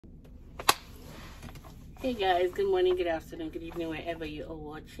Hey guys, good morning, good afternoon, good evening, wherever you are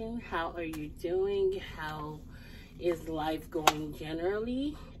watching. How are you doing? How is life going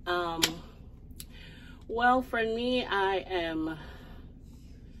generally? Well, for me, I am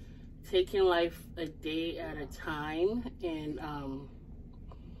taking life a day at a time and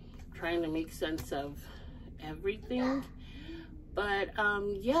trying to make sense of everything. But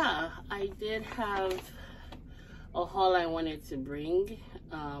yeah, I did have a haul I wanted to bring.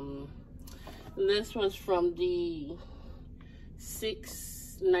 This was from the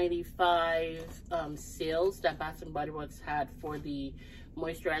 $6.95 sales that Bath&bodyworks had for the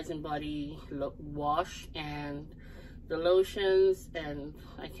moisturizing body wash and the lotions, and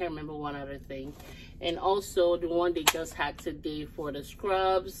I can't remember one other thing, and also the one they just had today for the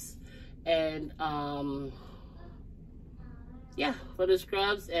scrubs and yeah, for the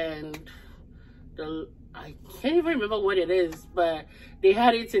scrubs and the I can't even remember what it is, but they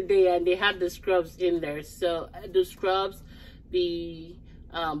had it today and they had the scrubs in there. So the scrubs, the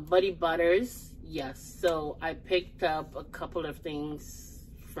body butters, yes. So I picked up a couple of things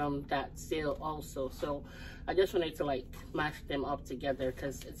from that sale also. So I just wanted to like mash them up together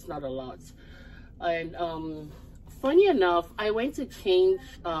because it's not a lot. And funny enough, I went to change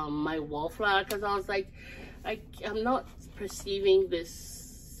my wallflower because I was like, I'm not perceiving this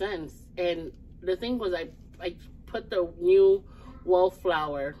sense. And the thing was, I put the new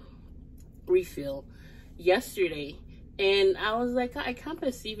wallflower refill yesterday, and I was like, I can't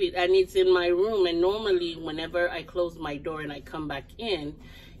perceive it, and it's in my room. And normally, whenever I close my door and I come back in,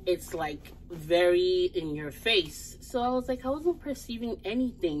 it's like very in your face. So I was like, I wasn't perceiving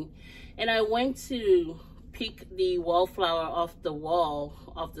anything, and I went to pick the wallflower off the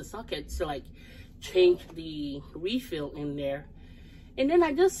wall of the socket to like change the refill in there. And then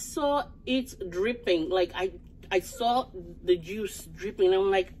I just saw it dripping. Like I saw the juice dripping. And I'm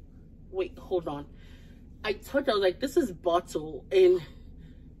like, wait, hold on. I thought, I was like, this is bottle. And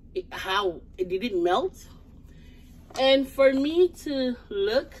how? Did it melt? And for me to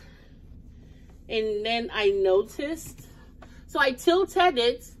look, and then I noticed. So I tilted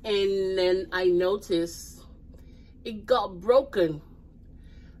it, and then I noticed it got broken.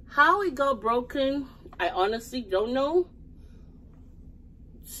 How it got broken, I honestly don't know.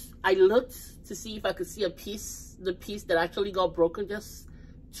 I looked to see if I could see the piece that actually got broken, just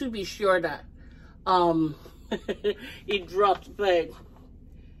to be sure that it dropped, but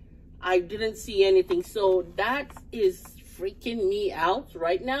I didn't see anything. So that is freaking me out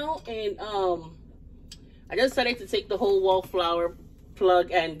right now. And I just decided to take the whole wallflower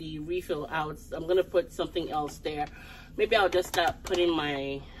plug and the refill out. I'm gonna put something else there. Maybe I'll just start putting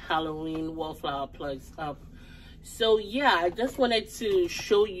my Halloween wallflower plugs up. So yeah, I just wanted to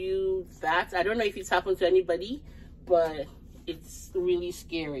show you that. I don't know if it's happened to anybody, but it's really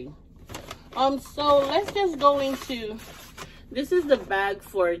scary. So let's just go into, this is the bag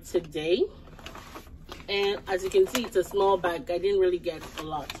for today. And as you can see, it's a small bag. I didn't really get a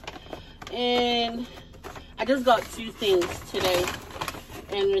lot. And I just got two things today.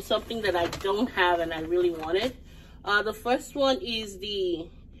 And there's something that I don't have and I really wanted. The first one is the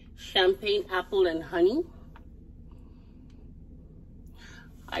champagne apple and honey.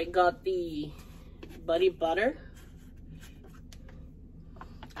 I got the body butter.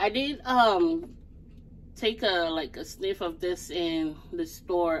 I did take a sniff of this in the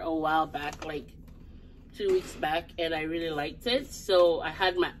store a while back, like 2 weeks back, and I really liked it. So I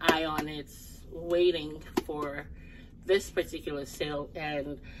had my eye on it, waiting for this particular sale,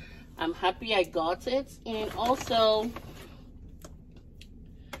 and I'm happy I got it. And also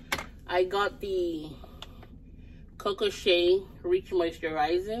I got the Coco Shea Reach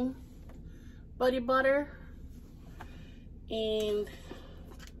Moisturizing Body Butter, and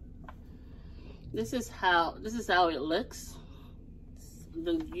this is how it looks. It's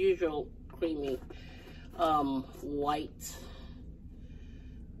the usual creamy white.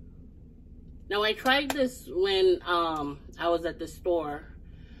 Now I tried this when I was at the store.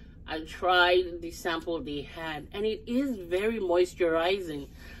 I tried the sample they had, and it is very moisturizing.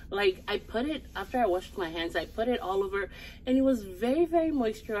 Like, I put it, after I washed my hands, I put it all over, and it was very, very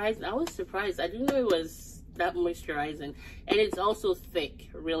moisturizing. I was surprised. I didn't know it was that moisturizing. And it's also thick,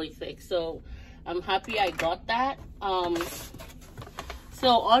 really thick. So I'm happy I got that.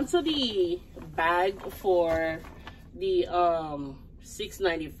 So onto the bag for the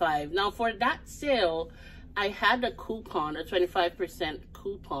 $6.95. Now for that sale, I had a coupon, a 25%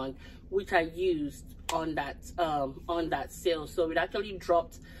 coupon, which I used on that sale. So it actually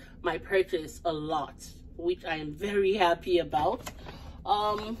dropped my purchase a lot, which I am very happy about.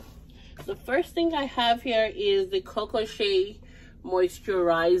 The first thing I have here is the Coco Shea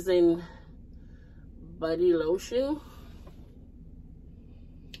Moisturizing body lotion.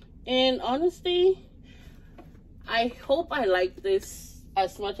 And honestly, I hope I like this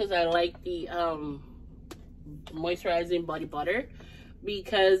as much as I like the moisturizing body butter,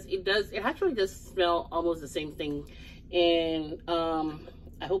 because it actually just smell almost the same thing. And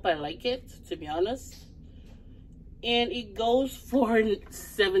I hope I like it, to be honest. And it goes for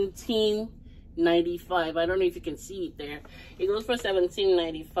 $17.95. I don't know if you can see it there. It goes for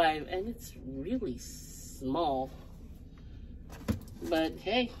 $17.95, and it's really small. But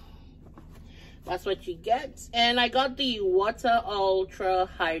hey, that's what you get. And I got the Water Ultra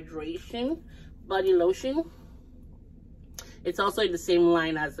Hydration body lotion. It's also in the same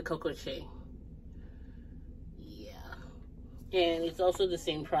line as the Coco Shea. Yeah. And it's also the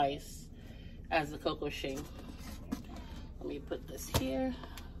same price as the Coco Shea. Let me put this here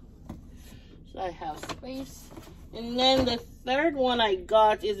so I have space. And then the third one I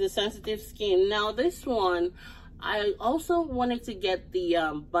got is the Sensitive Skin. Now this one, I also wanted to get the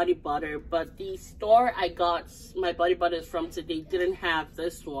body butter, but the store I got my body butters from today didn't have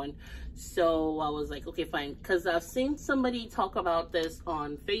this one. So I was like, okay, fine. Because I've seen somebody talk about this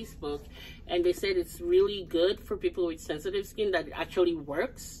on Facebook, and they said it's really good for people with sensitive skin, that it actually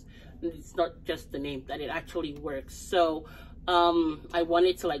works. It's not just the name, that it actually works. So I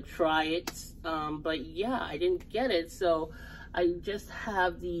wanted to like try it, but yeah, I didn't get it, so I just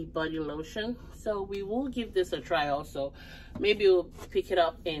have the body lotion. So we will give this a try also. Maybe we'll pick it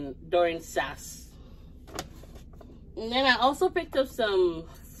up during SAS. And then I also picked up some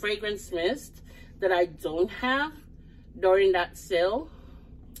fragrance mist that I don't have during that sale.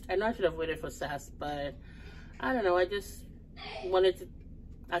 I know I should have waited for SAS, but I don't know, I just wanted to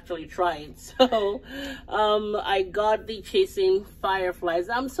actually try it. So I got the Chasing Fireflies.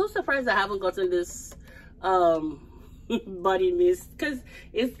 I'm so surprised I haven't gotten this body mist, because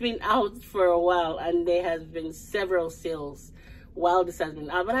it's been out for a while and there has been several sales while this has been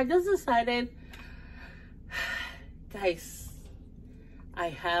out. But I just decided, guys, I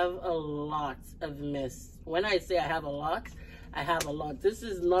have a lot of mist. When I say I have a lot, I have a lot. This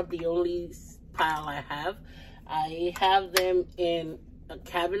is not the only pile I have. I have them in a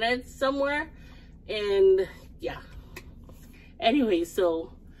cabinet somewhere, and yeah. Anyway,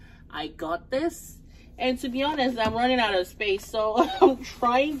 so I got this, and to be honest, I'm running out of space, so I'm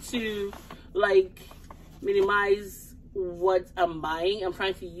trying to like minimize what I'm buying. I'm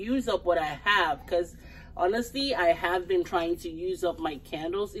trying to use up what I have, because honestly, I have been trying to use up my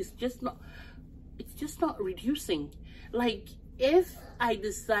candles. It's just not reducing. Like, if I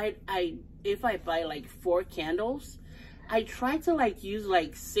decide if I buy like 4 candles, I try to like use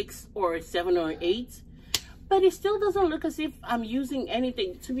like 6 or 7 or 8, but it still doesn't look as if I'm using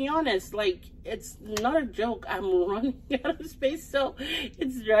anything. To be honest, like, it's not a joke. I'm running out of space, so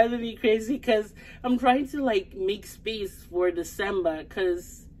it's driving me crazy, because I'm trying to like make space for December,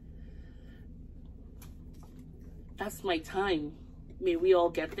 because that's my time. May we all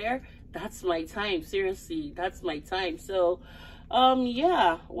get there? That's my time. Seriously, that's my time. So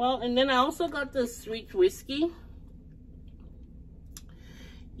yeah, well, and then I also got the Sweet Whiskey.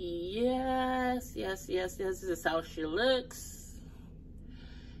 Yes, this is how she looks.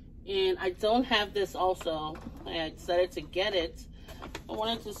 And I don't have this also. I decided to get it. I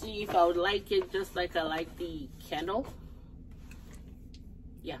wanted to see if I would like it just like I like the candle.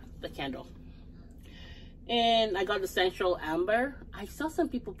 Yeah, the candle. And I got the Sensual Amber. I saw some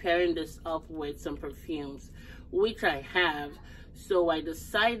people pairing this up with some perfumes, which I have. So I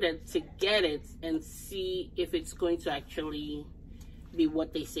decided to get it and see if it's going to actually be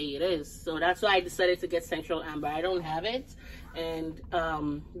what they say it is. So that's why I decided to get Sensual Amber. I don't have it, and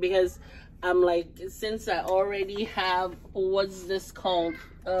because I'm like, since I already have, what's this called,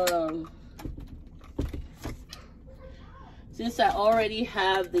 since I already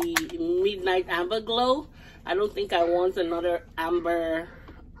have the Midnight Amber Glow, I don't think I want another amber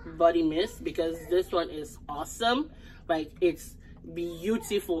body mist, because this one is awesome. Like, it's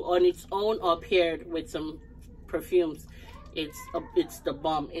beautiful on its own or paired with some perfumes. It's the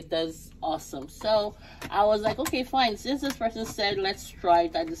bomb. It does awesome. So I was like, okay, fine, since this person said let's try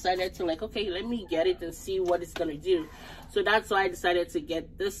it, I decided to like, okay, let me get it and see what it's gonna do. So that's why I decided to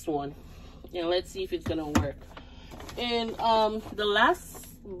get this one, and let's see if it's gonna work. And the last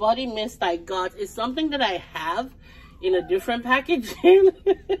body mist I got is something that I have in a different packaging.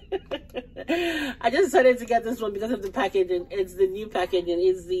 I just decided to get this one because of the packaging. It's the new packaging.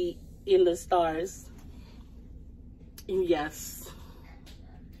 It's the In the Stars. Yes,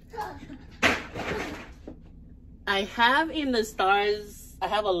 I have In the Stars. I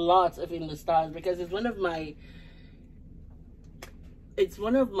have a lot of In the Stars because it's one of my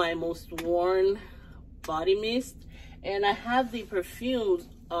most worn body mist, and I have the perfume.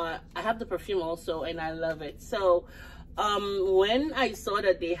 I have the perfume also, and I love it. So when I saw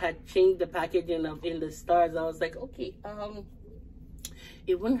that they had changed the packaging of In the Stars, I was like, okay,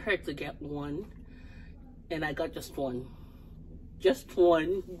 it wouldn't hurt to get one, and I got just one. Just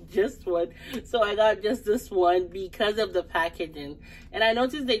one. So I got just this one because of the packaging. And I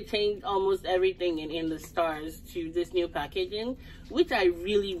noticed they changed almost everything in the Stars to this new packaging, which I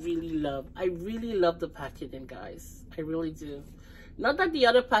really love. I really love the packaging, guys. I really do. Not that the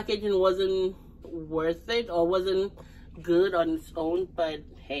other packaging wasn't worth it or wasn't good on its own, but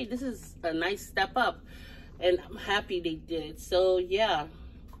hey, this is a nice step up, and I'm happy they did it. So yeah,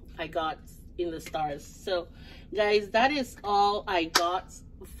 I got In the Stars. So guys, that is all I got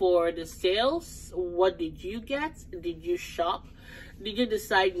for the sales. What did you get? Did you shop? Did you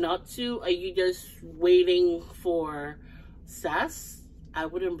decide not to? Are you just waiting for SAS? I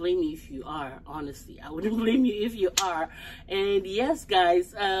wouldn't blame you if you are. Honestly, I wouldn't blame you if you are. And yes,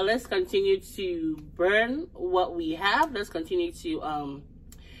 guys, let's continue to burn what we have. Let's continue to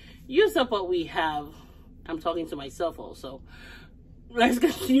use up what we have. I'm talking to myself also. Let's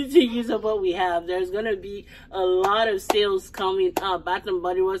continue to use up what we have. There's gonna be a lot of sales coming up. Bath and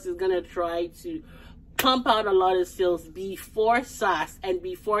Body Works is gonna try to pump out a lot of sales before SAS and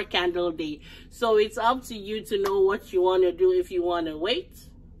before Candle Day. So it's up to you to know what you want to do, if you want to wait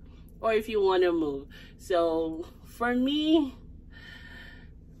or if you want to move. So for me,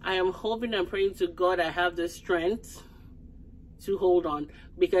 I am hoping and praying to God I have the strength to hold on,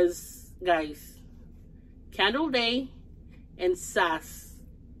 because guys, Candle Day and SAS,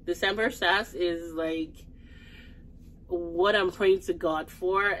 December SAS, is like what I'm praying to God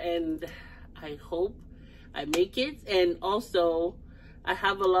for, and I hope I make it. And also I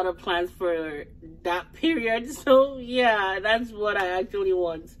have a lot of plans for that period. So yeah, that's what I actually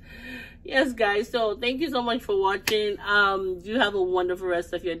want. Yes, guys, so thank you so much for watching. You have a wonderful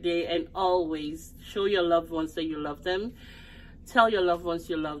rest of your day, and always show your loved ones that you love them. Tell your loved ones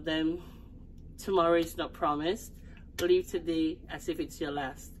you love them. Tomorrow is not promised. Live today as if it's your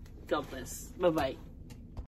last. God bless. Bye-bye.